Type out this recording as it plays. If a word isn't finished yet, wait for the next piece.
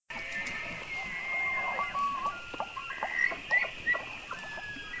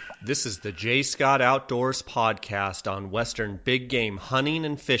This is the J. Scott Outdoors podcast on Western big game hunting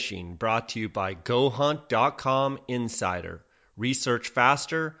and fishing, brought to you by GoHunt.com Insider. Research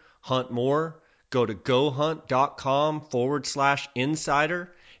faster, hunt more. Go to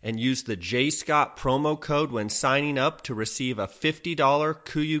GoHunt.com/insider and use the J. Scott promo code when signing up to receive a $50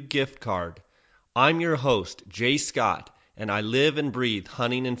 KUIU gift card. I'm your host, J. Scott, and I live and breathe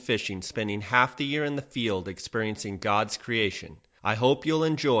hunting and fishing, spending half the year in the field experiencing God's creation. I hope you'll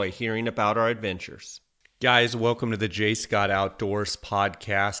enjoy hearing about our adventures. Guys, welcome to the J. Scott Outdoors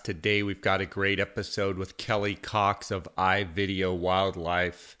podcast. Today we've got a great episode with Kelly Cox of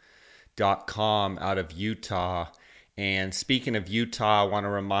iVideoWildlife.com out of Utah. And speaking of Utah, I want to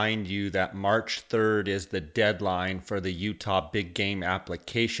remind you that March 3rd is the deadline for the Utah big game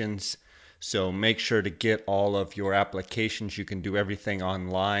applications. So make sure to get all of your applications. You can do everything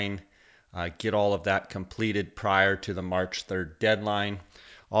online. Get all of that completed prior to the March 3rd deadline.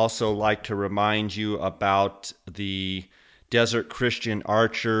 Also like to remind you about the Desert Christian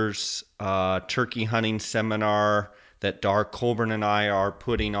Archers turkey hunting seminar that Dar Colburn and I are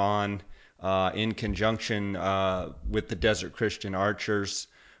putting on in conjunction with the Desert Christian Archers.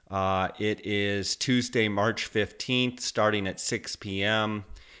 It is Tuesday, March 15th, starting at 6 p.m.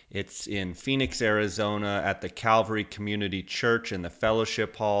 It's in Phoenix, Arizona at the Calvary Community Church in the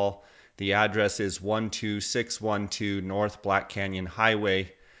Fellowship Hall. The address is 12612 North Black Canyon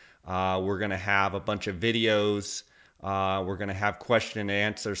Highway. We're going to have a bunch of videos. We're going to have question and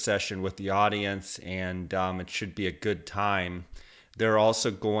answer session with the audience, and it should be a good time. They're also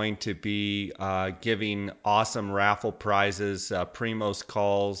going to be giving awesome raffle prizes, Primos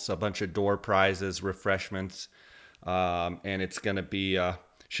calls, a bunch of door prizes, refreshments, and it's going to be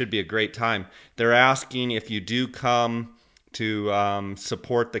should be a great time. They're asking if you do come to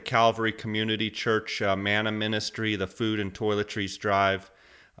support the Calvary Community Church Manna Ministry, the Food and Toiletries Drive.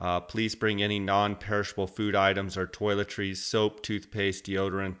 Please bring any non-perishable food items or toiletries, soap, toothpaste,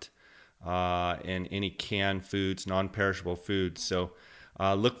 deodorant, and any canned foods, non-perishable foods. So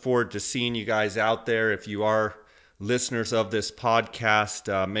look forward to seeing you guys out there. If you are listeners of this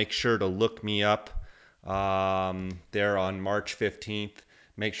podcast, make sure to look me up there on March 15th.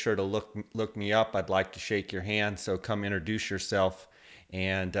 Make sure to look me up. I'd like to shake your hand, so come introduce yourself.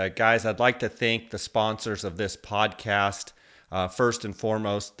 And guys, I'd like to thank the sponsors of this podcast. First and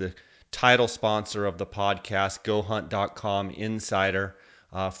foremost, the title sponsor of the podcast, GoHunt.com Insider,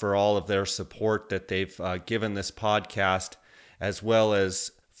 for all of their support that they've given this podcast, as well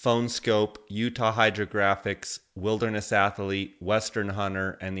as PhoneScope, Utah Hydrographics, Wilderness Athlete, Western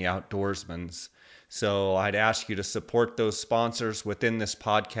Hunter, and the Outdoorsman's. So I'd ask you to support those sponsors. Within this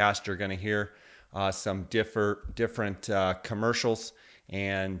podcast, you're going to hear some different commercials,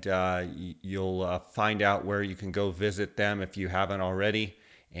 and you'll find out where you can go visit them if you haven't already.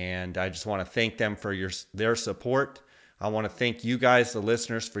 And I just want to thank them for their support. I want to thank you guys, the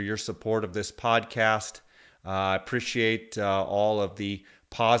listeners, for your support of this podcast. I appreciate all of the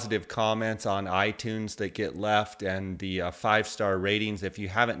positive comments on iTunes that get left and the 5-star ratings. If you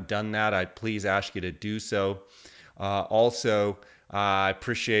haven't done that, I'd please ask you to do so. Also, I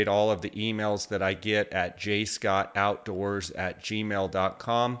appreciate all of the emails that I get at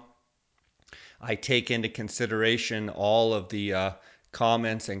jscottoutdoors@gmail.com. I take into consideration all of the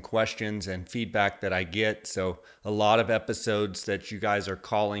comments and questions and feedback that I get. So a lot of episodes that you guys are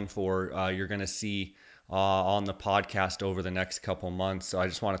calling for, you're going to see on the podcast over the next couple months. So I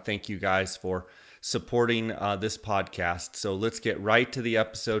just want to thank you guys for supporting this podcast. So let's get right to the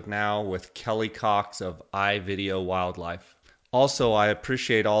episode now with Kelly Cox of iVideo Wildlife. Also, I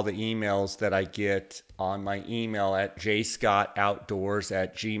appreciate all the emails that I get on my email at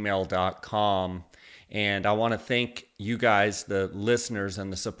jscottoutdoors@gmail.com. And I want to thank you guys, the listeners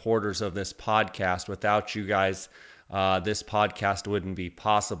and the supporters of this podcast. Without you guys, this podcast wouldn't be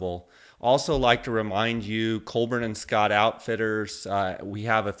possible. Also like to remind you, Colburn and Scott Outfitters, we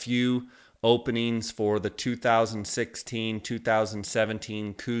have a few openings for the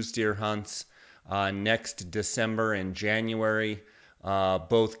 2016-2017 Coues deer hunts next December and January,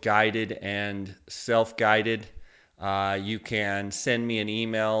 both guided and self-guided. You can send me an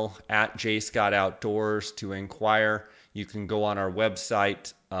email at jscottoutdoors to inquire. You can go on our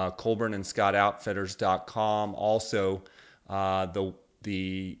website, colburnscottoutfitters.com. Also,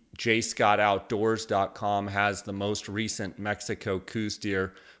 the jscottoutdoors.com has the most recent Mexico Coues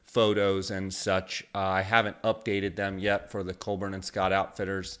deer photos and such. I haven't updated them yet for the Colburn and Scott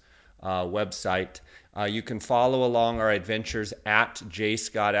Outfitters website. You can follow along our adventures at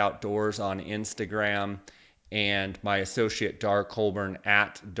jscottoutdoors on Instagram, and my associate Dar Colburn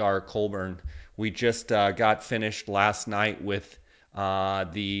at Dar Colburn. We just got finished last night with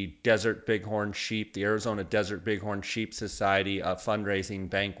the Desert Bighorn Sheep, the Arizona Desert Bighorn Sheep Society fundraising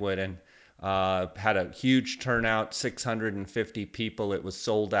banquet, and had a huge turnout, 650 people. It was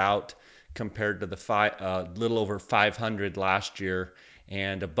sold out compared to the little over 500 last year,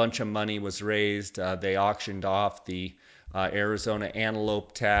 and a bunch of money was raised. They auctioned off the Arizona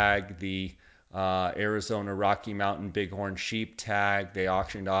Antelope tag, the Arizona Rocky Mountain Bighorn Sheep tag. They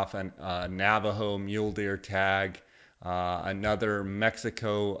auctioned off a Navajo Mule Deer tag, another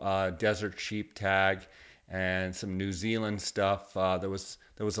Mexico Desert Sheep tag, and some New Zealand stuff. There was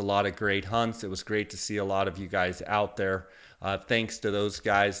a lot of great hunts. It was great to see a lot of you guys out there. Thanks to those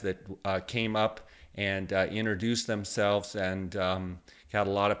guys that came up and introduced themselves, and had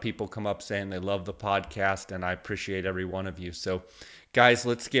a lot of people come up saying they love the podcast, and I appreciate every one of you. So, guys,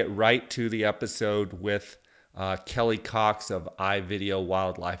 let's get right to the episode with Kelly Cox of iVideo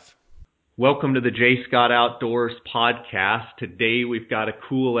Wildlife. Welcome to the J. Scott Outdoors podcast. Today we've got a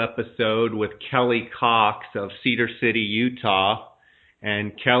cool episode with Kelly Cox of Cedar City, Utah.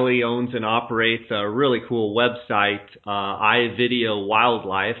 And Kelly owns and operates a really cool website, iVideo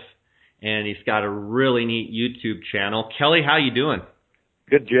Wildlife, and he's got a really neat YouTube channel. Kelly, how you doing?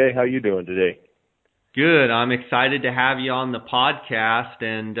 Good, Jay. How you doing today? Good. I'm excited to have you on the podcast,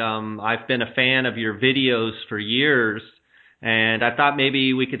 and I've been a fan of your videos for years. And I thought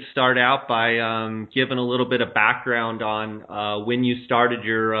maybe we could start out by giving a little bit of background on when you started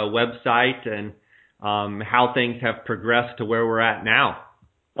your website and how things have progressed to where we're at now.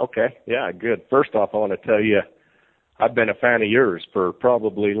 Okay, yeah, good. First off, I want to tell you, I've been a fan of yours for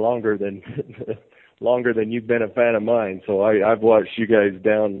probably longer than you've been a fan of mine. So I've watched you guys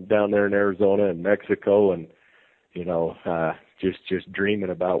down there in Arizona and Mexico, and just dreaming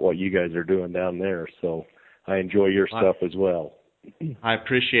about what you guys are doing down there. So I enjoy your stuff as well. I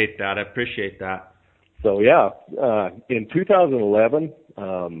appreciate that. So yeah, in 2011,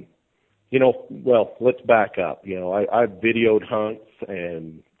 let's back up. I've videoed hunts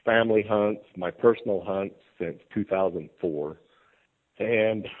and family hunts, my personal hunts since 2004.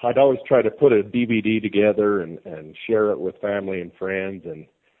 And I'd always try to put a DVD together and share it with family and friends. And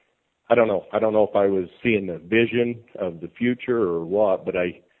I don't know if I was seeing the vision of the future or what, but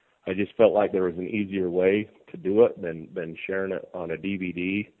I just felt like there was an easier way to do it than sharing it on a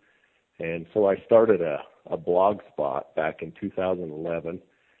DVD. And so I started a blog spot back in 2011,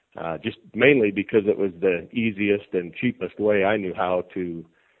 just mainly because it was the easiest and cheapest way I knew how to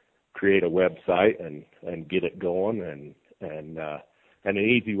create a website and get it going, and an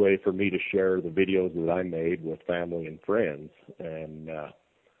easy way for me to share the videos that I made with family and friends. And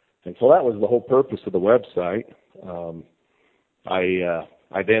so that was the whole purpose of the website.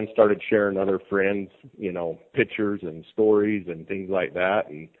 I then started sharing other friends, pictures and stories and things like that.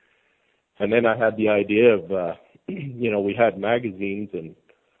 And then I had the idea of, we had magazines and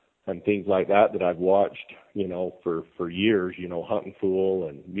things like that I've watched, for years, Hunting Fool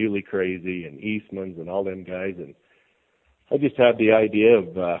and Muley Crazy and Eastman's and all them guys. And I just had the idea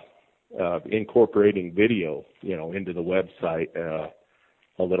of incorporating video, into the website, a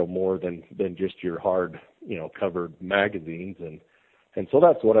little more than just your hard, covered magazines. And so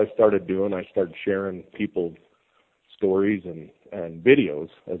that's what I started doing. I started sharing people's stories and videos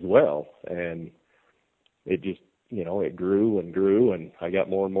as well. And it just, it grew and grew, and I got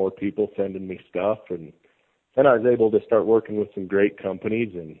more and more people sending me stuff. And then I was able to start working with some great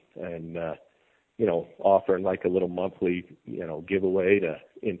companies and offering like a little monthly, giveaway to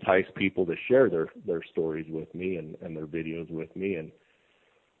entice people to share their stories with me and their videos with me. And,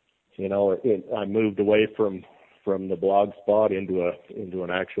 I moved away from the blog spot into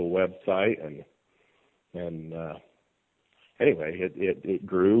an actual website, and anyway, it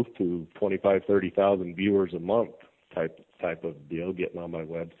grew to 30,000 viewers a month type of deal, getting on my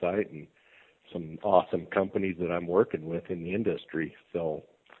website, and some awesome companies that I'm working with in the industry. So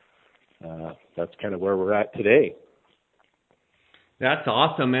that's kind of where we're at today. That's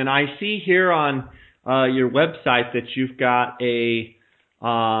awesome. And I see here on your website that you've got a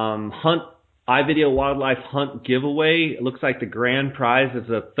iVideo Wildlife Hunt giveaway. It looks like the grand prize is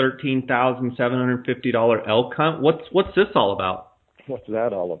a $13,750 elk hunt. What's this all about? What's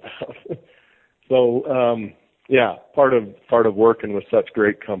that all about? So, part of working with such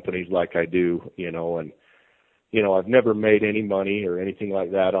great companies like I do, and I've never made any money or anything like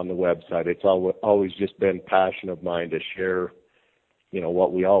that on the website. It's always just been passion of mine to share,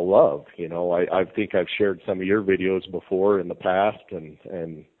 what we all love. I think I've shared some of your videos before in the past, and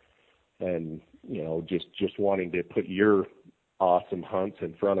just wanting to put your awesome hunts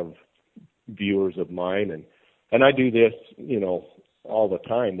in front of viewers of mine. And I do this, all the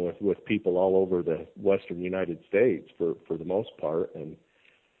time with people all over the western United States for the most part. And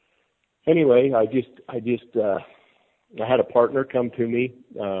anyway, I had a partner come to me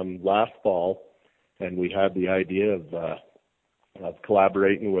last fall, and we had the idea of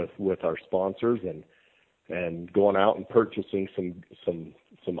collaborating with our sponsors and going out and purchasing some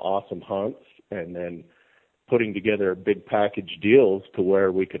awesome hunts, and then putting together big package deals to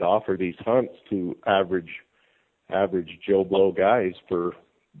where we could offer these hunts to average Joe Blow guys for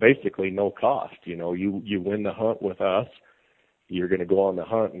basically no cost. You know, you win the hunt with us, you're going to go on the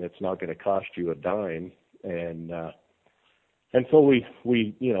hunt, and it's not going to cost you a dime. And so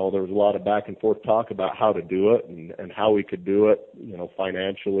we you know, there was a lot of back and forth talk about how to do it and how we could do it, you know,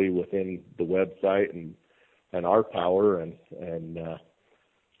 financially within the website and our power, and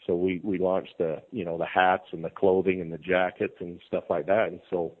so we launched the hats and the clothing and the jackets and stuff like that. And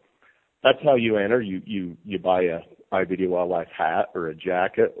so that's how you enter. You buy a iVideo Wildlife hat or a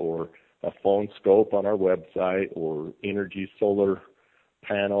jacket or a phone scope on our website, or Energy solar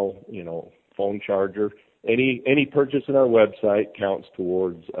panel, you know, phone charger. Any purchase on our website counts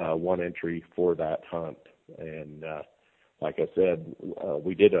towards one entry for that hunt. And like I said,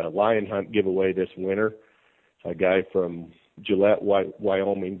 we did a lion hunt giveaway this winter. A guy from Gillette,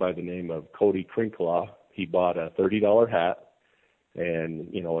 Wyoming, by the name of Cody Crinclaw, he bought a $30 hat, and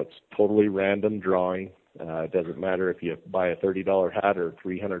you know, it's totally random drawing. It doesn't matter if you buy a $30 hat or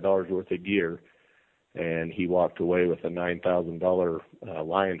 $300 worth of gear. And he walked away with a $9,000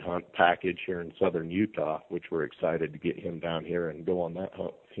 lion hunt package here in southern Utah, which we're excited to get him down here and go on that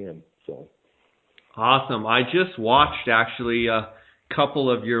hunt with him. So awesome! I just watched actually a couple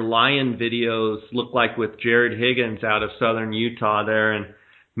of your lion videos, look like with Jared Higgins out of southern Utah there, and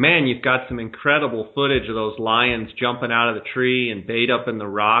man, you've got some incredible footage of those lions jumping out of the tree and bait up in the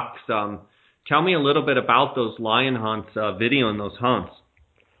rocks. Tell me a little bit about those lion hunts, videoing those hunts.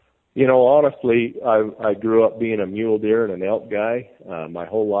 You know, honestly, I grew up being a mule deer and an elk guy my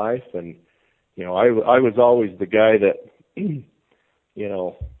whole life, and you know, I was always the guy that, you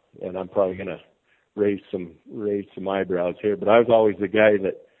know, and I'm probably gonna raise some eyebrows here, but I was always the guy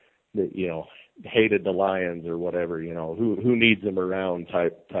that you know, hated the lions or whatever. You know, who needs them around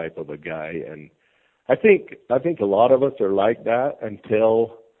type of a guy. And I think a lot of us are like that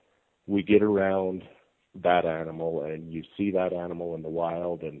until we get around that animal and you see that animal in the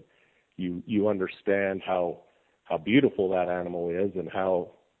wild, and you understand how beautiful that animal is, and how,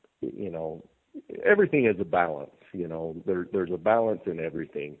 you know, everything is a balance. You know, there's a balance in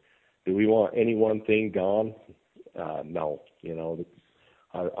everything. Do we want any one thing gone? No. You know,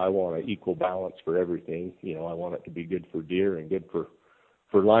 I want an equal balance for everything. You know, I want it to be good for deer and good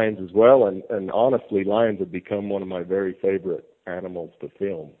for lions as well. And honestly, lions have become one of my very favorite animals to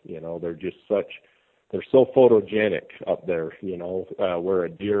film. You know, they're so photogenic up there, you know, where a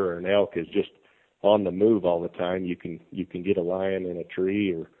deer or an elk is just on the move all the time. You can get a lion in a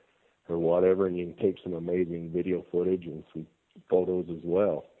tree or whatever, and you can take some amazing video footage and some photos as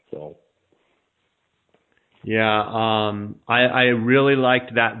well. So yeah, I really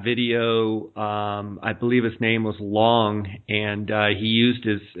liked that video. I believe his name was Long, and he used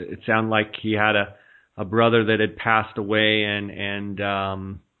it sounded like he had a brother that had passed away,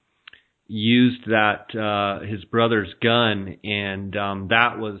 and used that his brother's gun, and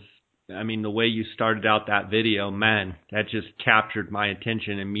that was, I mean, the way you started out that video, man, that just captured my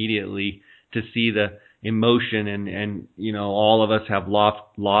attention immediately, to see the emotion, and you know, all of us have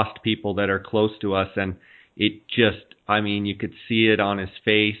lost people that are close to us, and it just, I mean, you could see it on his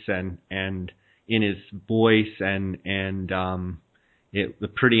face and in his voice, and it was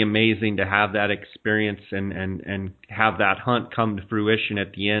pretty amazing to have that experience and have that hunt come to fruition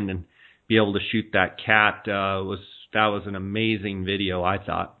at the end, and be able to shoot that cat. That was an amazing video, I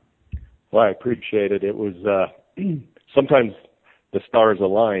thought. Well, I appreciate it. It was sometimes the stars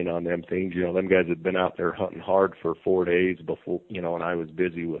align on them things. You know, them guys had been out there hunting hard for 4 days before, you know, and I was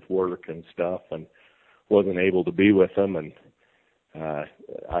busy with work and stuff and wasn't able to be with them. And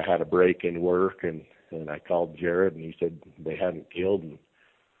I had a break in work, and I called Jared, and he said they hadn't killed. And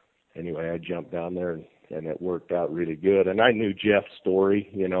anyway, I jumped down there, and it worked out really good. And I knew Jeff's story,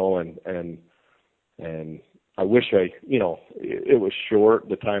 you know, and I wish you know, it was short,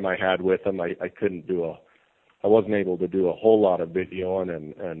 the time I had with him. I wasn't able to do a whole lot of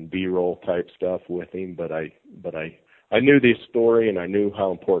videoing and B-roll type stuff with him, but I knew this story, and I knew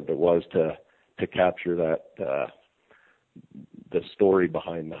how important it was to capture that, the story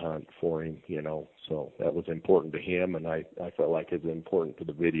behind the hunt for him, you know. So that was important to him, and I felt like it was important to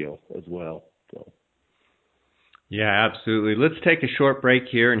the video as well. So. Yeah, absolutely. Let's take a short break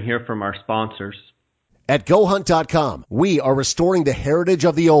here and hear from our sponsors. At GoHunt.com, we are restoring the heritage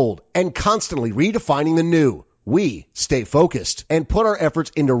of the old and constantly redefining the new. We stay focused and put our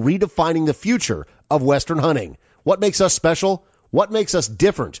efforts into redefining the future of Western hunting. What makes us special? What makes us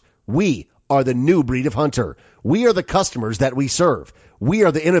different? We are the new breed of hunter. We are the customers that we serve. We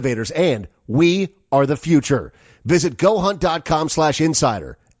are the innovators, and we are the future. Visit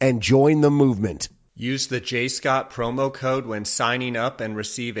GoHunt.com/insider and join the movement. Use the J. Scott promo code when signing up and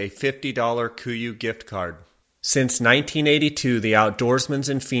receive a $50 KUIU gift card. Since 1982, the Outdoorsman's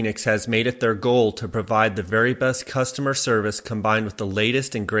in Phoenix has made it their goal to provide the very best customer service combined with the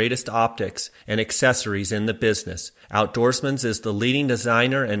latest and greatest optics and accessories in the business. Outdoorsman's is the leading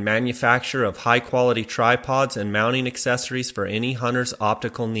designer and manufacturer of high-quality tripods and mounting accessories for any hunter's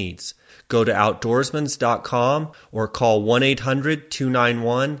optical needs. Go to outdoorsmans.com or call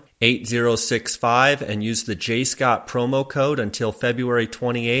 1-800-291-8065 and use the J. Scott promo code until February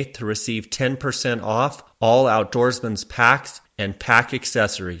 28th to receive 10% off all Outdoorsman's packs and pack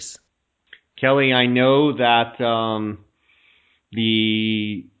accessories. Kelly, I know that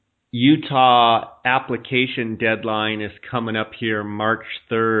the Utah application deadline is coming up here March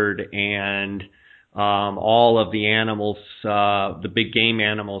 3rd, and all of the animals, the big game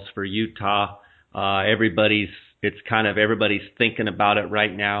animals for Utah, everybody's thinking about it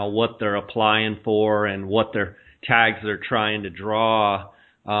right now, what they're applying for and what their tags they're trying to draw.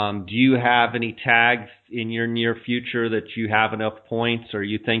 Do you have any tags in your near future that you have enough points, or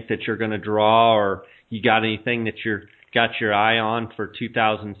you think that you're going to draw, or you got anything that you're got your eye on for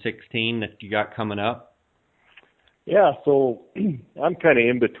 2016 that you got coming up? Yeah, so I'm kind of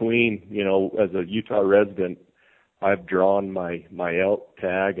in between. As a Utah resident, I've drawn my elk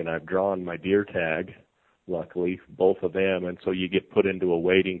tag and I've drawn my deer tag, luckily, both of them. And so you get put into a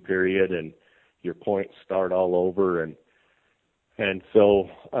waiting period and your points start all over. And so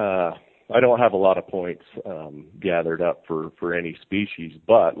I don't have a lot of points gathered up for any species.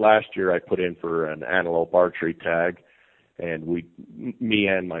 But last year I put in for an antelope archery tag, and me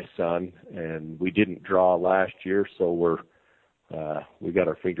and my son, and we didn't draw last year, so we got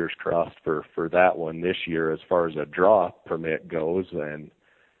our fingers crossed for that one this year as far as a draw permit goes. And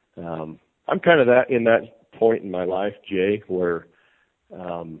I'm kind of in that point in my life, Jay, where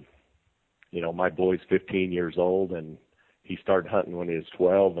my boy's 15 years old and he started hunting when he was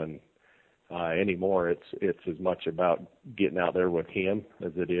 12, and anymore it's as much about getting out there with him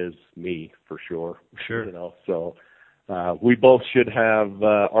as it is me, for sure. Sure. So we both should have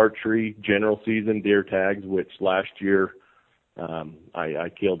archery general season deer tags, which last year I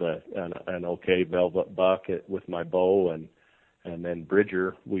killed an okay velvet buck with my bow, and then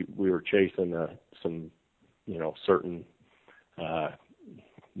Bridger, we were chasing some certain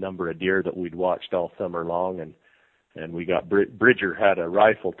number of deer that we'd watched all summer long, and we got Bridger had a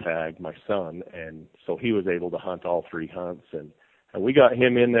rifle tag, my son, and so he was able to hunt all three hunts, and we got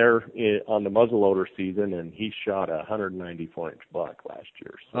him in there on the muzzleloader season, and he shot a 194-inch buck last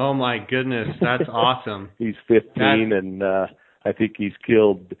year. So. Oh, my goodness. That's awesome. He's 15, and I think he's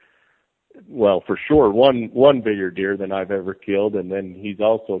killed, well, for sure, one bigger deer than I've ever killed, and then he's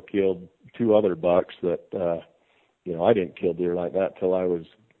also killed two other bucks that, I didn't kill deer like that till I was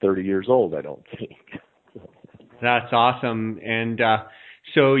 30 years old, I don't think. That's awesome. And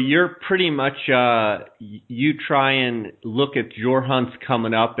so you're pretty much, you try and look at your hunts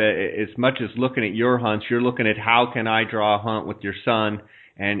coming up as much as looking at your hunts. You're looking at how can I draw a hunt with your son,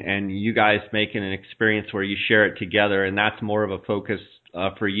 and you guys making an experience where you share it together. And that's more of a focus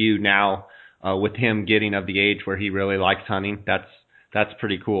for you now with him getting of the age where he really likes hunting. That's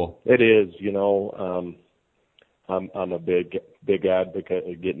pretty cool. It is, I'm a big advocate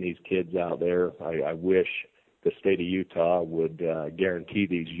of getting these kids out there. I wish the state of Utah would guarantee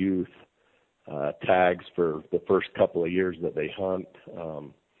these youth tags for the first couple of years that they hunt.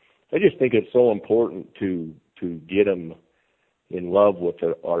 I just think it's so important to get them in love with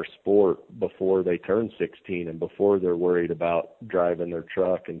our sport before they turn 16 and before they're worried about driving their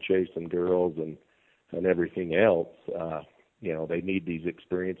truck and chasing girls and everything else. They need these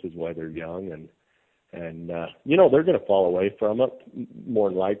experiences while they're young, and they're going to fall away from it more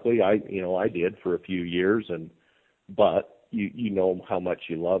than likely. I did for a few years, but you know how much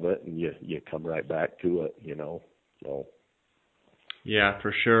you love it, and you come right back to it, so. Yeah,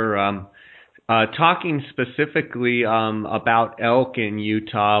 for sure. Talking specifically about elk in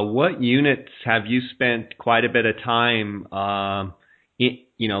Utah, what units have you spent quite a bit of time,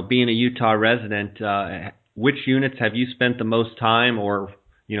 being a Utah resident, which units have you spent the most time, or,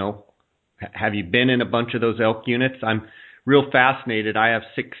 have you been in a bunch of those elk units? I'm real fascinated. I have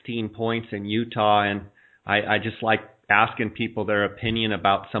 16 points in Utah, and I just like asking people their opinion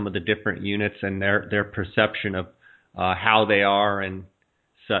about some of the different units and their perception of how they are and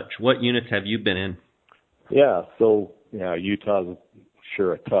such. What units have you been in? Yeah, so Utah's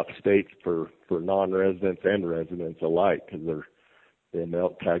sure a tough state for non-residents and residents alike, because the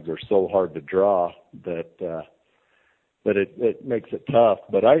elk tags are so hard to draw that it makes it tough.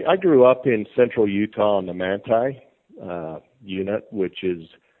 But I grew up in central Utah on the Manti unit, which is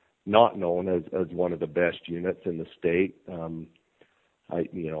not known as one of the best units in the state.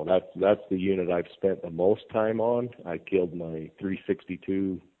 That's the unit I've spent the most time on. I killed my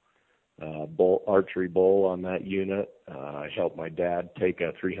 362 archery bull on that unit. I helped my dad take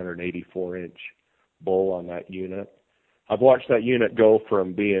a 384-inch bull on that unit. I've watched that unit go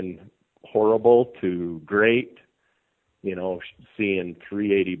from being horrible to great, seeing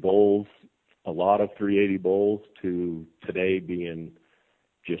 380 bulls, a lot of 380 bulls, to today being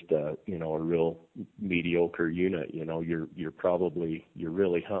just a real mediocre unit. You're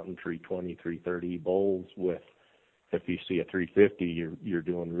really hunting 320, 330 bulls with. If you see a 350, you're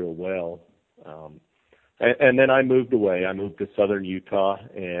doing real well. And then I moved away. I moved to southern Utah,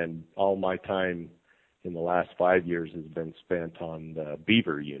 and all my time in the last 5 years has been spent on the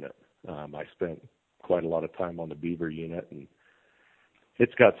beaver unit. I spent quite a lot of time on the beaver unit, and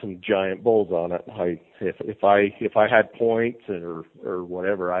it's got some giant bulls on it. If I had points or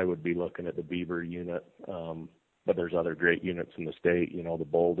whatever, I would be looking at the beaver unit. But there's other great units in the state. The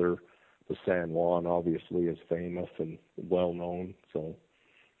Boulder. The San Juan obviously is famous and well known. So,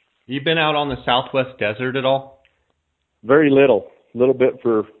 you been out on the Southwest Desert at all? Very little bit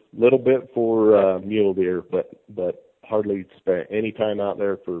for mule deer, but hardly spent any time out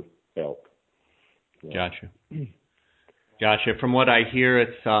there for elk. Yeah. Gotcha. From what I hear,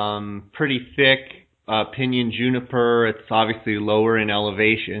 it's pretty thick pinyon juniper. It's obviously lower in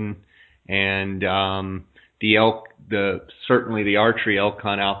elevation, and certainly the archery elk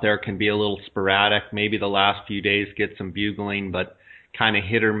hunt out there can be a little sporadic. Maybe the last few days get some bugling, but kind of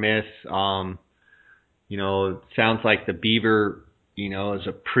hit or miss. It sounds like the beaver, is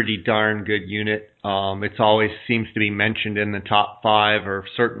a pretty darn good unit. It's always seems to be mentioned in the top 5, or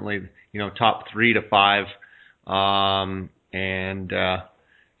certainly, top 3 to 5.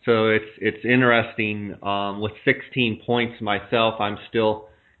 So it's interesting. With 16 points myself, I'm still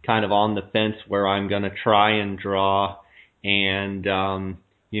kind of on the fence where I'm going to try and draw. And,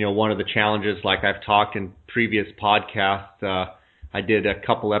 one of the challenges, like I've talked in previous podcasts, I did a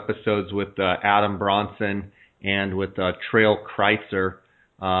couple episodes with Adam Bronson and with Trail Kreitzer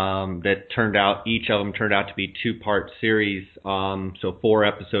that each of them turned out to be 2-part series. So 4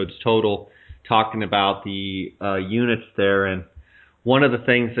 episodes total talking about the units there. And one of the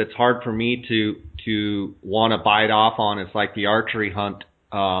things that's hard for me to want to bite off on is like the archery hunt.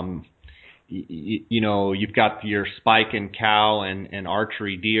 You've got your spike and cow and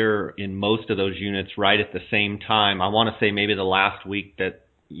archery deer in most of those units right at the same time. I want to say maybe the last week that,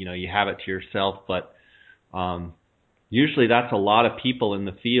 you have it to yourself, but usually that's a lot of people in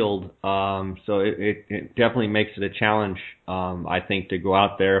the field. So it definitely makes it a challenge, I think, to go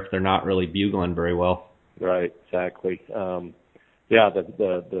out there if they're not really bugling very well. Right, exactly.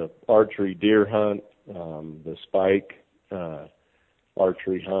 The archery deer hunt, the spike,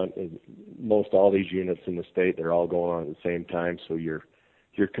 archery hunt, most all these units in the state, they're all going on at the same time. So you're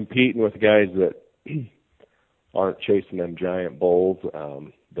competing with guys that aren't chasing them giant bulls.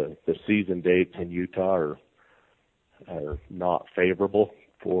 The season dates in Utah are not favorable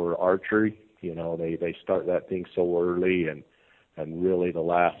for archery. They start that thing so early, and really the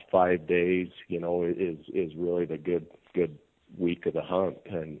last 5 days, is really the good week of the hunt.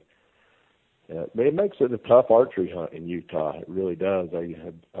 And it makes it a tough archery hunt in Utah. It really does. I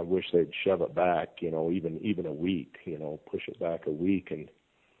wish they'd shove it back, even a week, push it back a week and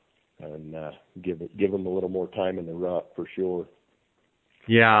give them a little more time in the rut for sure.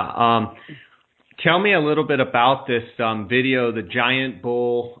 Yeah. Tell me a little bit about this video, the Giant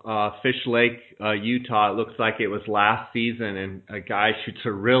Bull, Fish Lake, Utah. It looks like it was last season, and a guy shoots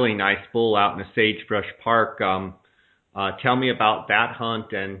a really nice bull out in a sagebrush park. Tell me about that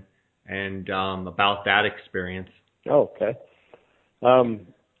hunt and about that experience. Okay.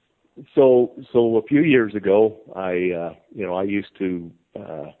 So a few years ago, I used to,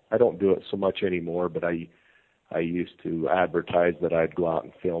 I don't do it so much anymore, but I used to advertise that I'd go out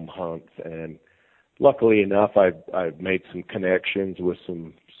and film hunts, and luckily enough, I've made some connections with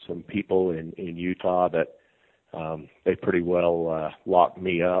some people in Utah that they pretty well lock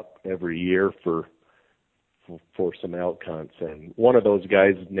me up every year for some elk hunts. And one of those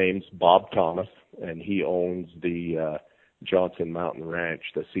guys' name's Bob Thomas, and he owns the Johnson Mountain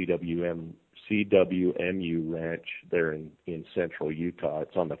Ranch, the CWMU ranch there in central Utah.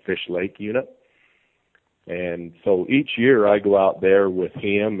 It's on the Fish Lake unit. And so each year I go out there with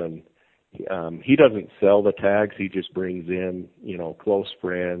him, and he doesn't sell the tags. He just brings in, close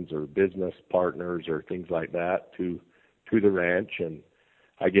friends or business partners or things like that to the ranch, and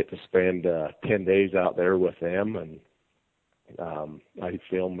I get to spend 10 days out there with them, and I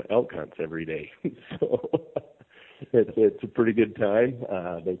film elk hunts every day. So it's a pretty good time.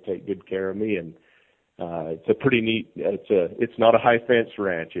 They take good care of me, and it's a pretty neat. It's not a high fence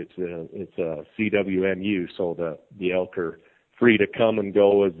ranch. It's a CWMU, so the elk are free to come and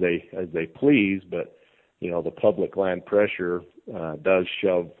go as they please, but the public land pressure does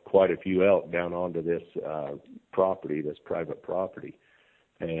shove quite a few elk down onto this property, this private property.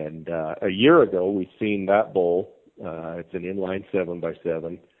 And a year ago we seen that bull. It's an inline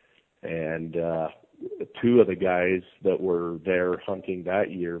 7x7, and two of the guys that were there hunting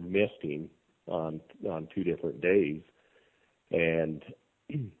that year missed him on 2 different days. And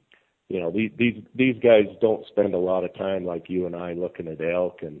these guys don't spend a lot of time like you and I looking at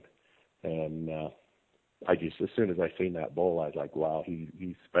elk, and I just, as soon as I seen that bull, I was like, wow,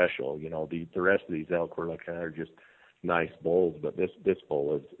 he's special. The rest of these elk we're looking at are just nice bulls, but this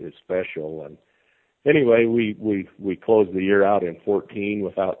bull is special. And anyway, we closed the year out in 14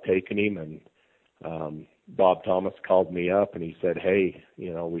 without taking him, and Bob Thomas called me up and he said, hey,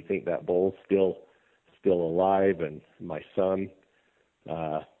 we think that bull's still alive, and my son,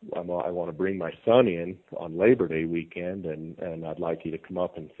 I want to bring my son in on Labor Day weekend, and I'd like you to come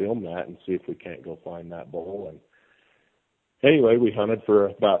up and film that and see if we can't go find that bull. And anyway, we hunted for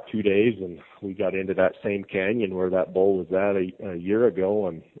about 2 days, and we got into that same canyon where that bull was at a year ago,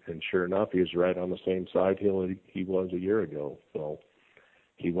 and sure enough, he was right on the same side hill he was a year ago. So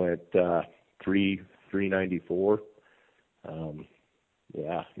he went 394.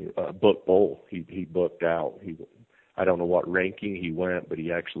 A book bull. He booked out. I don't know what ranking he went, but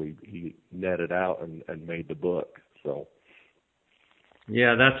he netted out and made the book. So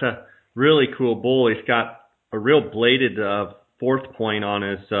yeah, that's a really cool bull. He's got a real bladed fourth point on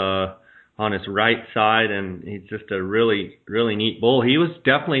his right side, and he's just a really, really neat bull. He was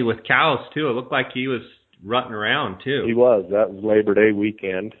definitely with cows too. It looked like he was rutting around too. He was. That was Labor Day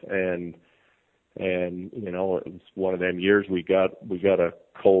weekend, and it was one of them years we got a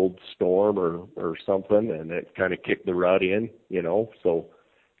cold storm or something, and it kind of kicked the rut in, so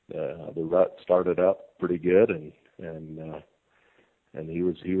the rut started up pretty good, and he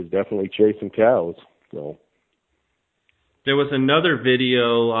was definitely chasing cows. So there was another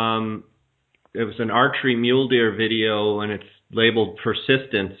video, it was an archery mule deer video, and it's labeled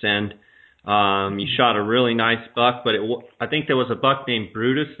Persistence, and you shot a really nice buck, but I think there was a buck named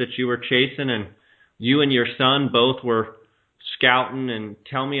Brutus that you were chasing, and you and your son both were scouting. And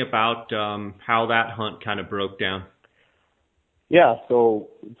tell me about how that hunt kind of broke down. Yeah, so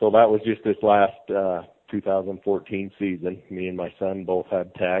that was just this last 2014 season. Me and my son both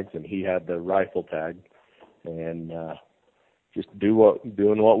had tags, and he had the rifle tag, and just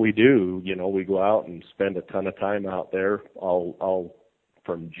doing what we do. We go out and spend a ton of time out there, all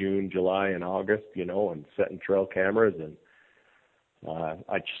from June, July, and August, and setting trail cameras. And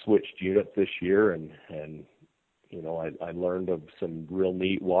I switched units this year, and I learned of some real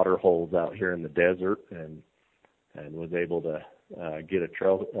neat water holes out here in the desert, and was able to get a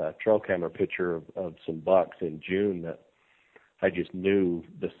trail camera picture of some bucks in June that I just knew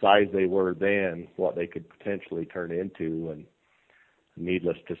the size they were then, what they could potentially turn into. And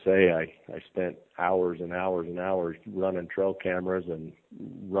needless to say, I spent hours and hours and hours running trail cameras and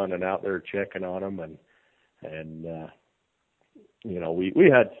running out there checking on them, and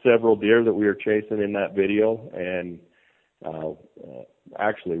we had several deer that we were chasing in that video, and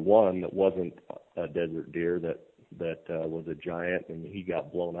actually one that wasn't a desert deer that was a giant, and he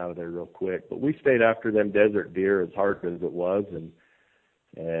got blown out of there real quick. But we stayed after them desert deer as hard as it was,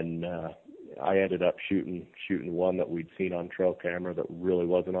 and I ended up shooting one that we'd seen on trail camera that really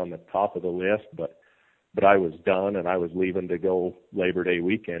wasn't on the top of the list, but I was done, and I was leaving to go Labor Day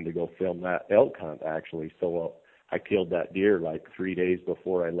weekend to go film that elk hunt, actually. So I killed that deer like 3 days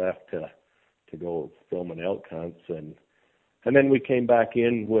before I left to go film an elk hunt, and then we came back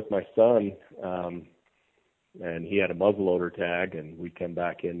in with my son, and he had a muzzleloader tag, and we came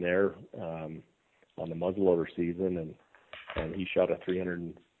back in there on the muzzleloader season, and he shot a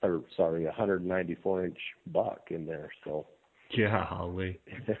 194-inch buck in there. So golly,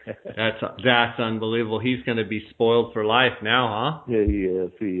 that's unbelievable. He's going to be spoiled for life now, huh? Yeah, he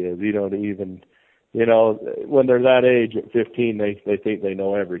is. You don't even, when they're that age at 15, they think they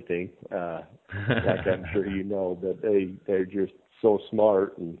know everything. Like I'm sure but they're just so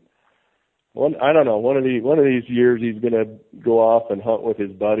smart, and I don't know. One of these years, he's going to go off and hunt with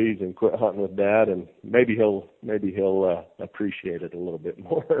his buddies and quit hunting with Dad, and maybe he'll appreciate it a little bit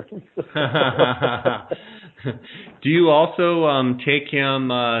more. Do you also take him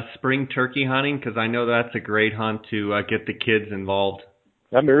spring turkey hunting? Because I know that's a great hunt to get the kids involved.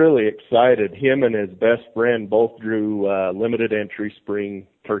 I'm really excited. Him and his best friend both drew limited entry spring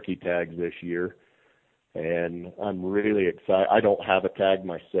turkey tags this year. And I'm really excited. I don't have a tag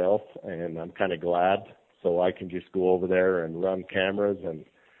myself, and I'm kind of glad, so I can just go over there and run cameras. And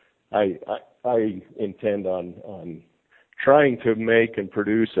I intend on trying to make and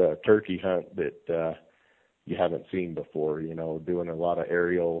produce a turkey hunt that you haven't seen before. You know, doing a lot of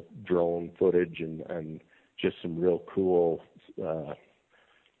aerial drone footage and just some real cool,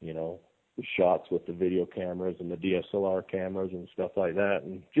 shots with the video cameras and the DSLR cameras and stuff like that,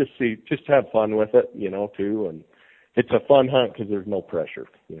 and just have fun with it, too. And it's a fun hunt because there's no pressure,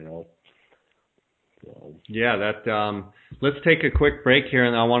 So. Yeah, let's take a quick break here,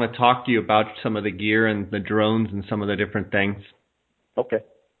 and I want to talk to you about some of the gear and the drones and some of the different things. Okay.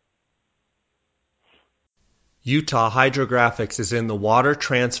 Utah Hydrographics is in the water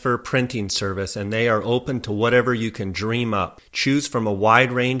transfer printing service, and they are open to whatever you can dream up. Choose from a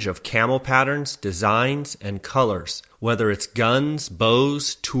wide range of camo patterns, designs, and colors. Whether it's guns,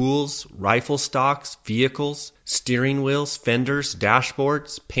 bows, tools, rifle stocks, vehicles, steering wheels, fenders,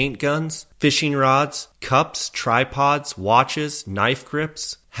 dashboards, paint guns, fishing rods, cups, tripods, watches, knife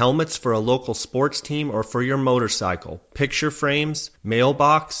grips, helmets for a local sports team or for your motorcycle, picture frames,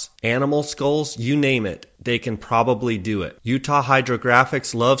 mailbox, animal skulls, you name it, they can probably do it. Utah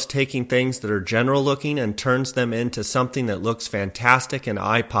Hydrographics loves taking things that are general looking and turns them into something that looks fantastic and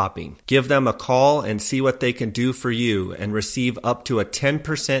eye-popping. Give them a call and see what they can do for you and receive up to a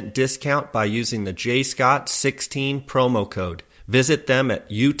 10% discount by using the JScott16 promo code. Visit them at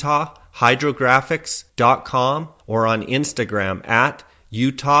utahhydrographics.com or on Instagram at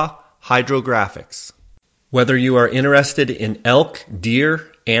Utah Hydrographics. Whether you are interested in elk, deer,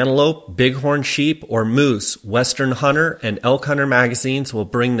 antelope, bighorn sheep, or moose, Western Hunter and Elk Hunter magazines will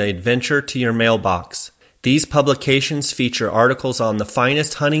bring the adventure to your mailbox. These publications feature articles on the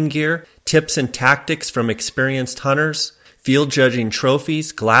finest hunting gear, tips and tactics from experienced hunters, field judging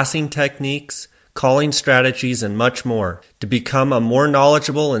trophies, glassing techniques, calling strategies, and much more. To become a more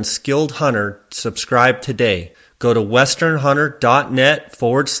knowledgeable and skilled hunter, subscribe today. Go to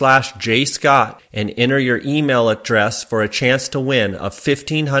westernhunter.net/jscott and enter your email address for a chance to win a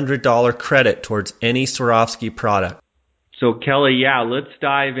 $1,500 credit towards any Swarovski product. So Kelly, let's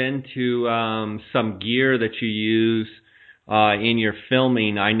dive into some gear that you use in your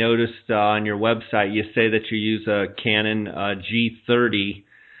filming. I noticed on your website you say that you use a Canon G30.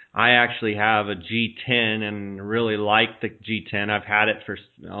 I actually have a G10 and really like the G10. I've had it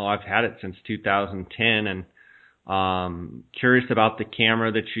since 2010, and curious about the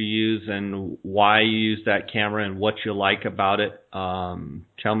camera that you use and why you use that camera and what you like about it.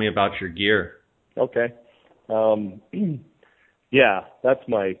 Tell me about your gear. Okay. That's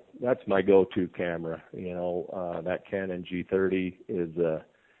my go-to camera. That Canon G30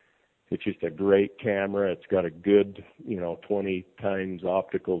 it's just a great camera. It's got a good, 20 times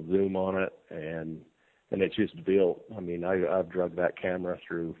optical zoom on it, and it's just built. I mean, I've drug that camera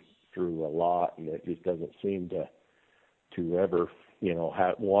through a lot, and it just doesn't seem to ever,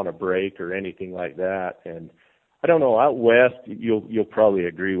 want to break or anything like that. And I don't know, out west, you'll probably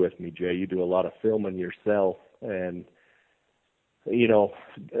agree with me, Jay. You do a lot of filming yourself, and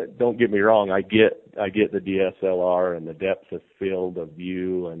don't get me wrong. I get the DSLR and the depth of field of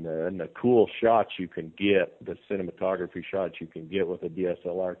view and the cool shots you can get, the cinematography shots you can get with a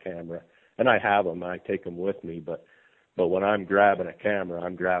DSLR camera. And I have them. I take them with me. But when I'm grabbing a camera,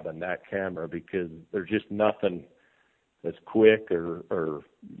 I'm grabbing that camera because there's just nothing as quick or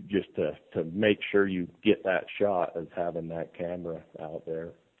just to make sure you get that shot as having that camera out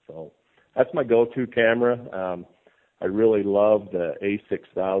there. So that's my go-to camera. I really love the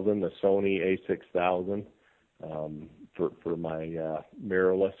A6000, the Sony A6000, for my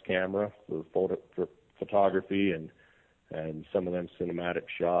mirrorless camera for photography and some of them cinematic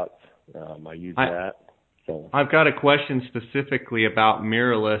shots. I use that. So I've got a question specifically about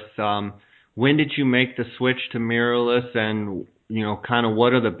mirrorless. When did you make the switch to mirrorless, and kind of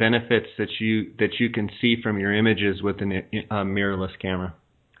what are the benefits that you can see from your images with a mirrorless camera?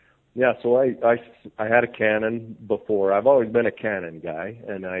 Yeah, so I had a Canon before. I've always been a Canon guy,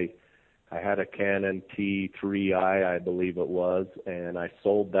 and I had a Canon T3i, I believe it was, and I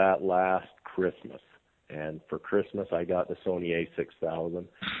sold that last Christmas. And for Christmas, I got the Sony A6000,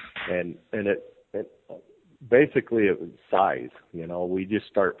 and it basically it was size. We just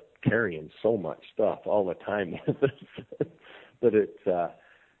start carrying so much stuff all the time with us that it's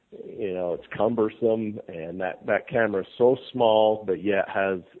it's cumbersome, and that camera is so small, but yet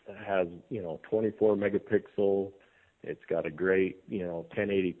has 24 megapixel. It's got a great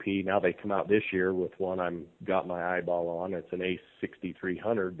 1080p. Now they come out this year with one I'm got my eyeball on. It's an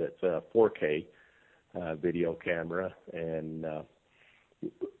A6300 that's a 4K video camera, and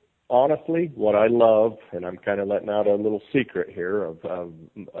honestly, what I love, and I'm kind of letting out a little secret here of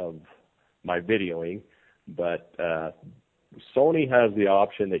my videoing, but Sony has the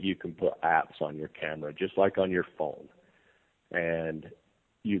option that you can put apps on your camera, just like on your phone. And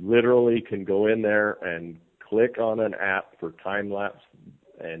you literally can go in there and click on an app for time lapse,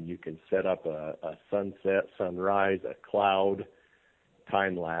 and you can set up a sunset, sunrise, a cloud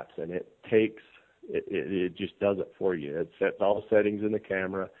time lapse, and it just does it for you. It sets all the settings in the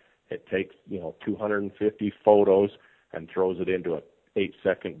camera. It takes 250 photos and throws it into a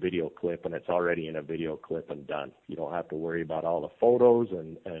 8-second video clip, and it's already in a video clip and done. You don't have to worry about all the photos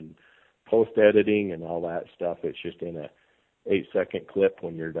and post editing and all that stuff. It's just in a 8-second clip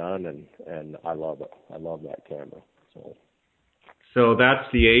when you're done, and I love it. I love that camera. So that's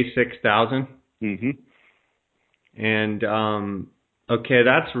the A6000. Mm-hmm. And okay,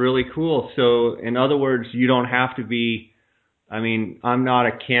 that's really cool. So in other words, you don't have to be. I mean, I'm not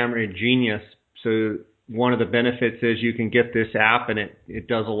a camera genius, so one of the benefits is you can get this app and it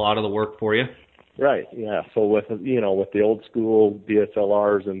does a lot of the work for you. Right. Yeah. So with the old school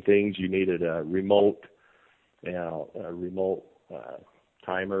DSLRs and things, you needed a remote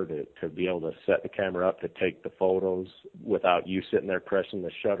timer to be able to set the camera up to take the photos without you sitting there pressing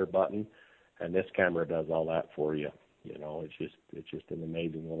the shutter button. And this camera does all that for you. It's just an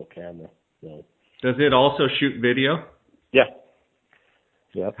amazing little camera. So. Does it also shoot video? Yeah.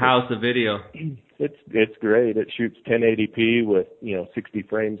 Yep. How's the video? It's great. It shoots 1080p with 60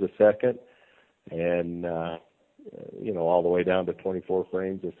 frames a second, and all the way down to 24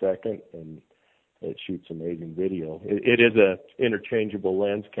 frames a second, and it shoots amazing video. It is a interchangeable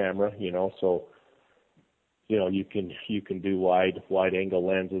lens camera, so you can do wide angle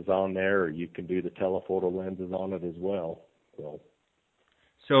lenses on there, or you can do the telephoto lenses on it as well.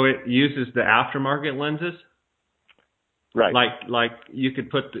 So it uses the aftermarket lenses? Right. Like you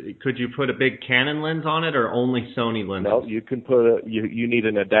could you put a big Canon lens on it, or only Sony lenses? No, you can put you need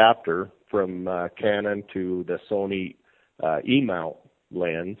an adapter from Canon to the Sony E-mount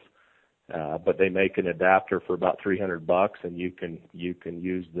lens, but they make an adapter for about $300, and you can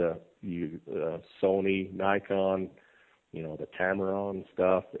use the Sony, Nikon, the Tamron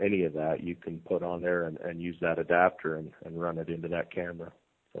stuff, any of that you can put on there and use that adapter and run it into that camera.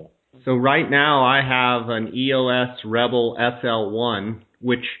 So right now I have an EOS Rebel SL1,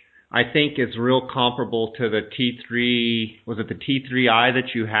 which I think is real comparable to the T3. Was it the T3i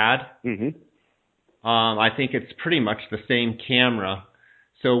that you had? Mm-hmm. I think it's pretty much the same camera.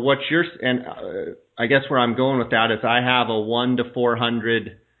 So what's I guess where I'm going with that is I have a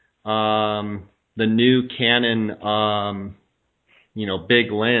 1:400, the new Canon,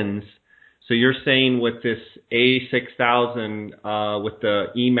 big lens. So you're saying with this A6000 with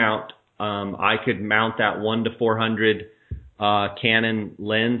the E-mount, I could mount that 1:400 Canon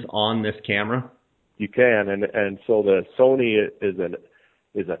lens on this camera? You can, and so the Sony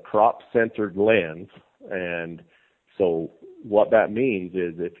is a crop censored lens, and so what that means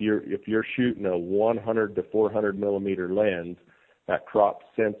is if you're shooting a 100 to 400 millimeter lens, that crop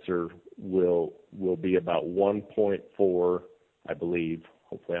sensor will be about 1.4, I believe.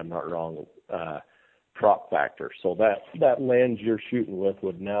 Hopefully I'm not wrong. Crop factor. So that lens you're shooting with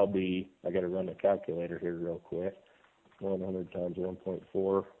would now be, I got to run the calculator here real quick. 100 times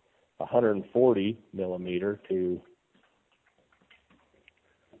 1.4, 140 millimeter to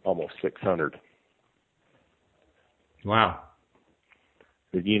almost 600. Wow.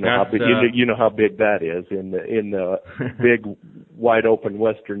 You know how big that is in the big wide open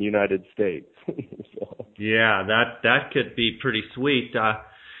western United States. So. Yeah, that could be pretty sweet.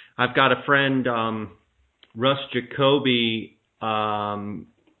 I've got a friend, Russ Jacoby, and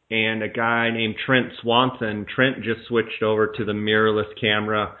a guy named Trent Swanson. Trent just switched over to the mirrorless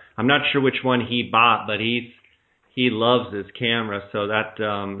camera. I'm not sure which one he bought, but he loves his camera, so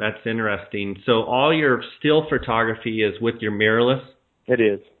that's interesting. So all your still photography is with your mirrorless? It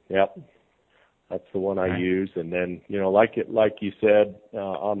is, yep. That's the one I use, and then like you said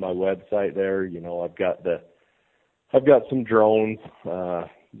on my website there, I've got some drones.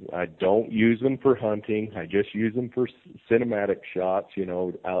 I don't use them for hunting. I just use them for cinematic shots.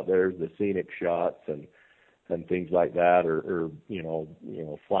 Out there, the scenic shots and things like that, or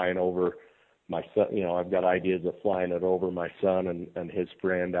flying over my son, I've got ideas of flying it over my son and his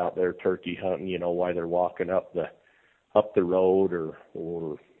friend out there turkey hunting, while they're walking up the road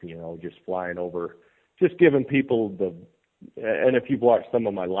or just flying over, just giving people and if you've watched some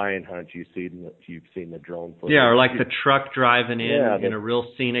of my lion hunts, you've seen the drone footage. Yeah, or like the truck driving in a real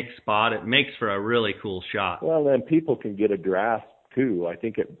scenic spot. It makes for a really cool shot. Well, then people can get a grasp too. I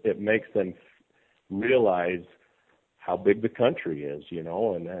think it makes them realize how big the country is,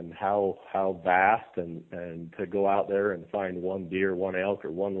 and how vast, and to go out there and find one deer, one elk,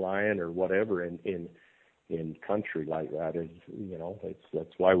 or one lion, or whatever in country like that is,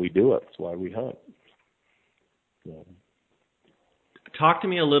 that's why we do it. It's why we hunt. Talk to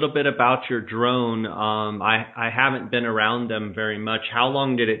me a little bit about your drone. I haven't been around them very much. How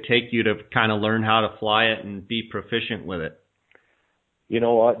long did it take you to kind of learn how to fly it and be proficient with it? You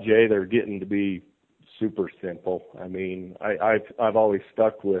know what, Jay? They're getting to be super simple. I mean, I've always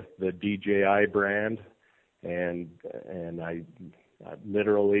stuck with the DJI brand, and I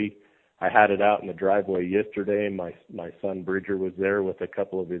literally I had it out in the driveway yesterday, and my son Bridger was there with a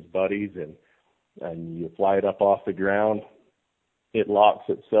couple of his buddies, and you fly it up off the ground. It locks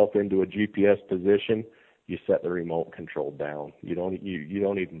itself into a GPS position. You set the remote control down. You don't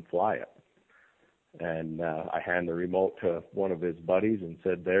even fly it. And I hand the remote to one of his buddies and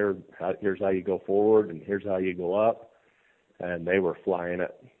said, here's how you go forward and here's how you go up. And they were flying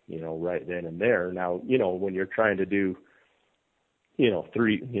it, right then and there. Now, when you're trying to do,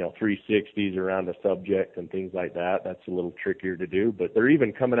 360s around a subject and things like that, that's a little trickier to do. But they're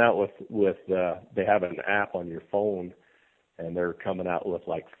even coming out with they have an app on your phone, and they're coming out with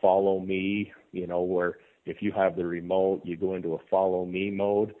like follow me, where if you have the remote, you go into a follow me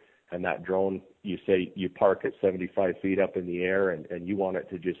mode, and that drone, you say you park at 75 feet up in the air, and you want it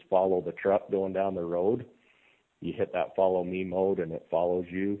to just follow the truck going down the road. You hit that follow me mode and it follows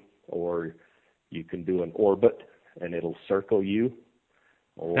you, or you can do an orbit and it'll circle you.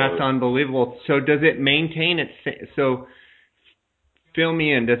 That's unbelievable. So does it maintain fill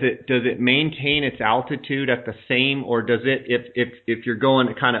me in. Does it maintain its altitude at the same, or does it, if you're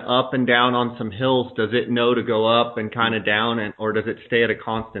going kind of up and down on some hills, does it know to go up and kind of down, or does it stay at a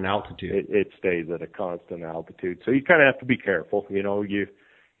constant altitude? It stays at a constant altitude. So you kind of have to be careful. You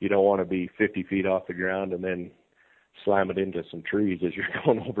don't want to be 50 feet off the ground and then slam it into some trees as you're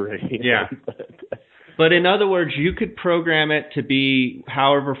going over it. Yeah. But in other words, you could program it to be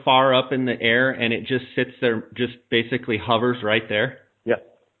however far up in the air, and it just sits there, just basically hovers right there. Yeah.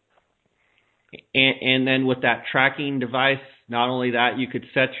 And then with that tracking device, not only that, you could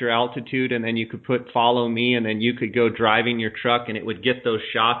set your altitude, and then you could put follow me, and then you could go driving your truck, and it would get those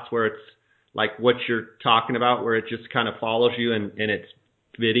shots where it's like what you're talking about, where it just kind of follows you and it's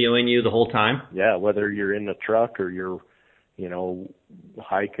videoing you the whole time. Yeah, whether you're in the truck or you're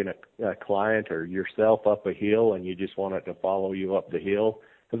hiking a client or yourself up a hill and you just want it to follow you up the hill,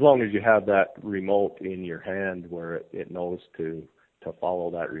 as long as you have that remote in your hand where it knows to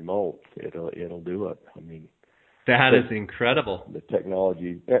follow that remote, it'll do it. I mean, that is incredible. The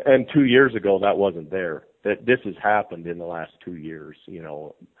technology, and 2 years ago that wasn't there. This has happened in the last 2 years,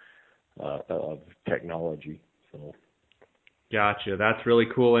 of technology. So. Gotcha. That's really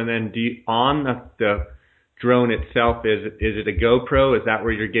cool. And then on the drone itself, is it a GoPro? Is that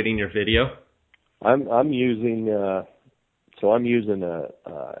where you're getting your video? I'm using a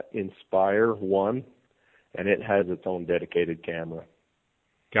Inspire One, and it has its own dedicated camera.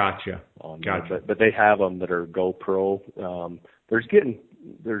 Gotcha. But they have them that are GoPro. There's getting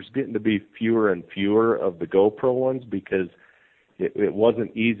to be fewer and fewer of the GoPro ones because it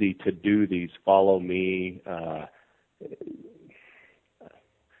wasn't easy to do these follow me.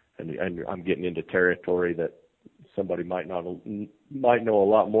 And I'm getting into territory that somebody might know a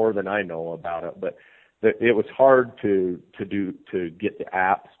lot more than I know about it, but it was hard to get the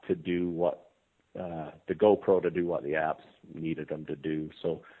apps to do what the GoPro to do what the apps needed them to do.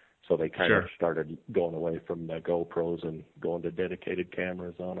 So they kind of started going away from the GoPros and going to dedicated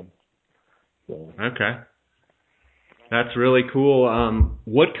cameras on them. So. Okay. That's really cool.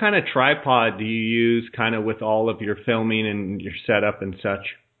 What kind of tripod do you use kind of with all of your filming and your setup and such?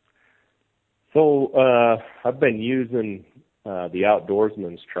 So I've been using the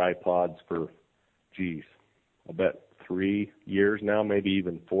Outdoorsman's tripods for, I bet 3 years now, maybe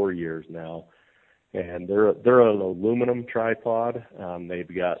even 4 years now. And they're an aluminum tripod.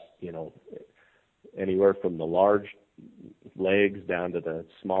 They've got, anywhere from the large legs down to the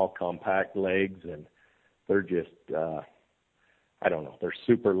small compact legs, and they're just, I don't know, they're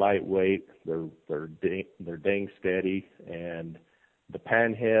super lightweight. They're dang steady, and the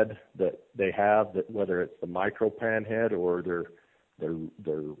pan head that they have, that whether it's the micro pan head or their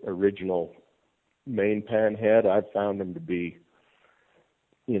original main pan head, I've found them to be,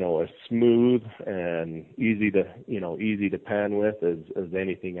 as smooth and easy to pan with as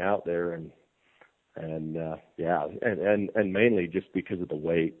anything out there. And mainly just because of the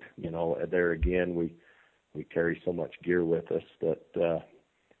weight, there again, we carry so much gear with us that,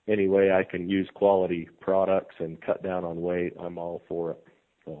 any way I can use quality products and cut down on weight, I'm all for it.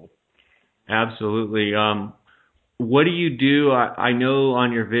 So. Absolutely. What do you do? I know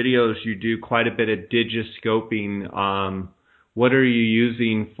on your videos you do quite a bit of digiscoping. What are you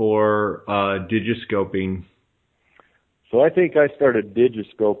using for digiscoping? So I think I started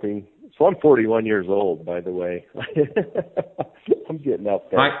digiscoping. So I'm 41 years old, by the way. I'm getting up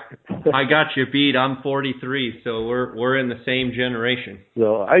there. I got you beat. I'm 43, so we're in the same generation.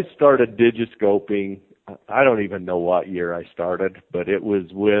 So I started digiscoping. I don't even know what year I started, but it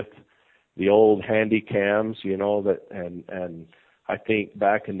was with the old handy cams, and I think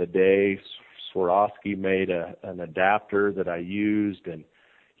back in the day, Swarovski made an adapter that I used, and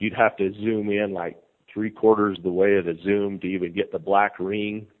you'd have to zoom in like 3/4 the way of the zoom to even get the black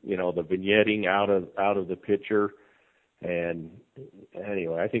ring, the vignetting out of the picture. And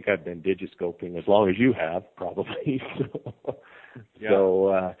anyway, I think I've been digiscoping as long as you have, probably. Yeah.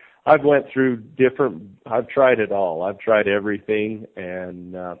 So I've went through I've tried it all. I've tried everything,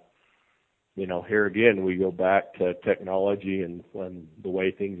 and here again, we go back to technology and when the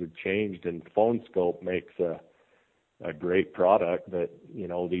way things have changed, and PhoneScope makes a great product that,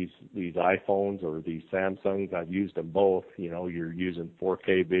 these iPhones or these Samsungs, I've used them both. You're using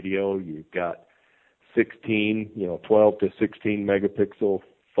 4K video. You've got 12 to 16 megapixel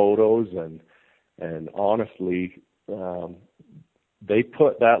photos, and honestly, they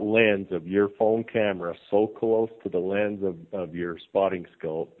put that lens of your phone camera so close to the lens of your spotting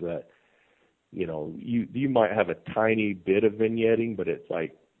scope that, you might have a tiny bit of vignetting, but it's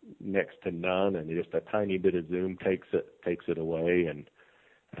like next to none, and just a tiny bit of zoom takes it away.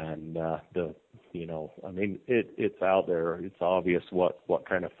 It's out there. It's obvious what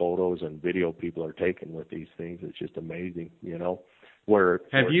kind of photos and video people are taking with these things. It's just amazing, Go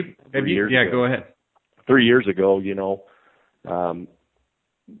ahead. 3 years ago,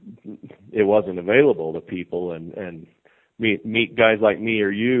 it wasn't available to people, and meet guys like me or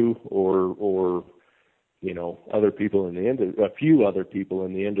you or other people in the industry. A few other people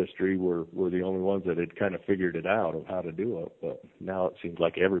in the industry were the only ones that had kind of figured it out of how to do it. But now it seems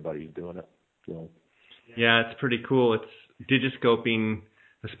like everybody's doing it. Yeah, it's pretty cool. It's digiscoping,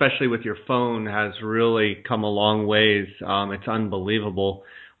 especially with your phone, has really come a long ways. It's unbelievable.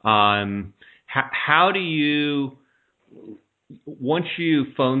 How do you, once you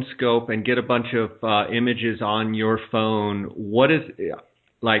phone scope and get a bunch of images on your phone,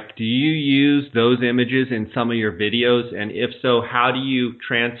 do you use those images in some of your videos? And if so, how do you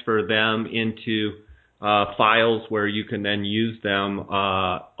transfer them into files where you can then use them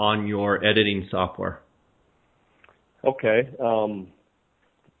on your editing software? Okay.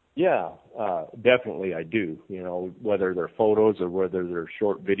 Definitely I do. Whether they're photos or whether they're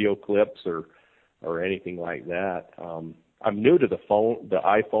short video clips or anything like that. I'm new to the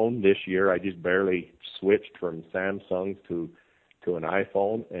iPhone this year. I just barely switched from Samsung to an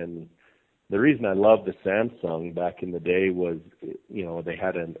iPhone, and the reason I loved the Samsung back in the day was, they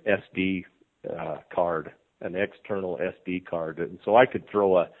had an SD card, an external SD card, and so I could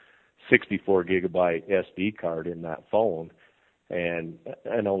throw a 64 gigabyte SD card in that phone and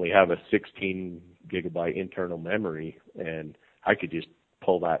only have a 16 gigabyte internal memory, and I could just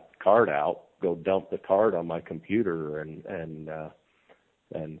pull that card out, go dump the card on my computer, and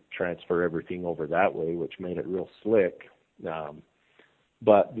transfer everything over that way, which made it real slick.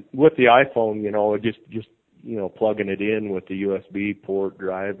 But with the iPhone, just plugging it in with the USB port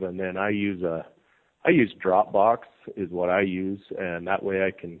drive, and then I use Dropbox is what I use, and that way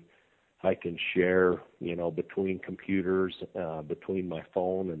I can share, between computers, between my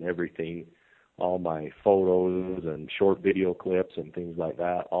phone and everything, all my photos and short video clips and things like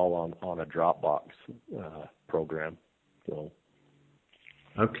that, all on a Dropbox program. So.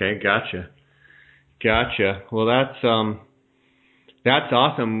 Okay, gotcha. Well, that's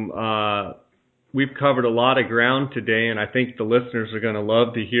awesome. We've covered a lot of ground today, and I think the listeners are going to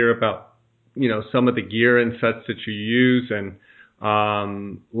love to hear about, some of the gear and sets that you use, and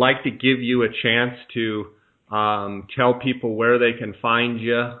like to give you a chance to tell people where they can find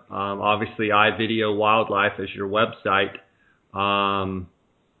you. Obviously, iVideo Wildlife is your website,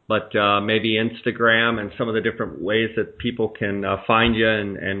 but maybe Instagram and some of the different ways that people can find you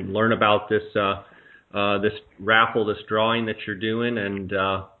and learn about this raffle, this drawing that you're doing. And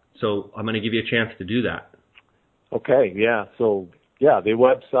so I'm going to give you a chance to do that. Okay, yeah. So Yeah, the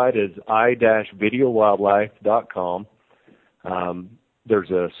website is i-videowildlife.com.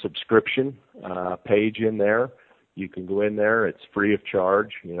 There's a subscription page in there. You can go in there. It's free of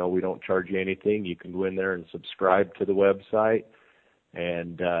charge. You know, we don't charge you anything. You can go in there and subscribe to the website,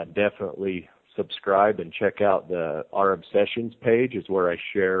 and definitely subscribe and check out our obsessions page is where I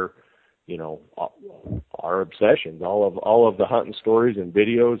share, you know, our obsessions, all of the hunting stories and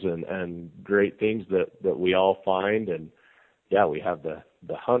videos and great things that we all find. And yeah, we have the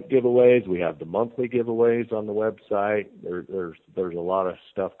hunt giveaways, we have the monthly giveaways on the website. There's a lot of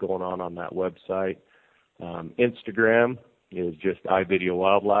stuff going on that website. Instagram is just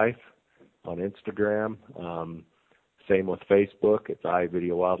iVideoWildlife on Instagram. Same with Facebook. It's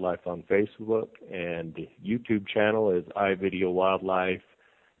iVideoWildlife on Facebook, and the YouTube channel is iVideoWildlife,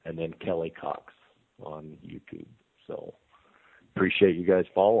 and then Kelly Cox on YouTube. So appreciate you guys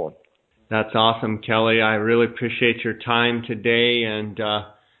following. That's awesome, Kelly. I really appreciate your time today, and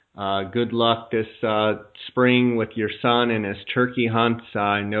good luck this spring with your son and his turkey hunts.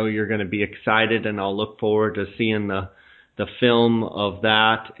 I know you're going to be excited, and I'll look forward to seeing the film of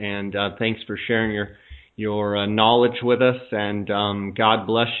that. And thanks for sharing your knowledge with us, and God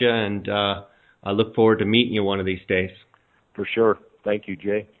bless you, and I look forward to meeting you one of these days. For sure. Thank you,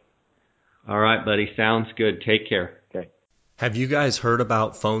 Jay. All right, buddy. Sounds good. Take care. Okay. Have you guys heard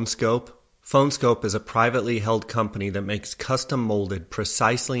about PhoneScope? PhoneScope is a privately held company that makes custom-molded,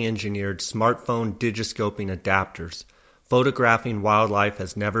 precisely engineered smartphone digiscoping adapters. Photographing wildlife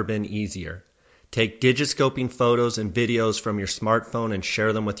has never been easier. Take digiscoping photos and videos from your smartphone and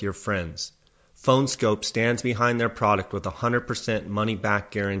share them with your friends. PhoneScope stands behind their product with a 100%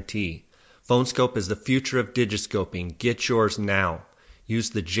 money-back guarantee. PhoneScope is the future of digiscoping. Get yours now.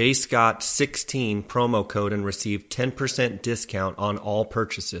 Use the JScott16 promo code and receive 10% discount on all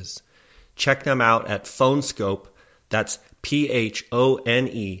purchases. Check them out at PhoneScope, that's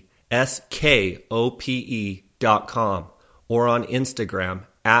PhoneSkope.com, or on Instagram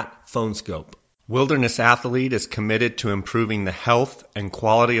at PhoneScope. Wilderness Athlete is committed to improving the health and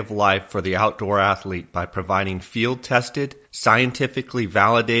quality of life for the outdoor athlete by providing field-tested, scientifically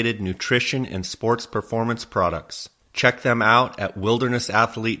validated nutrition and sports performance products. Check them out at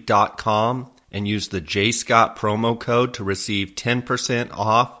wildernessathlete.com and use the JScott promo code to receive 10%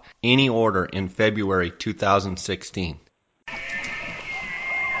 off any order in February 2016.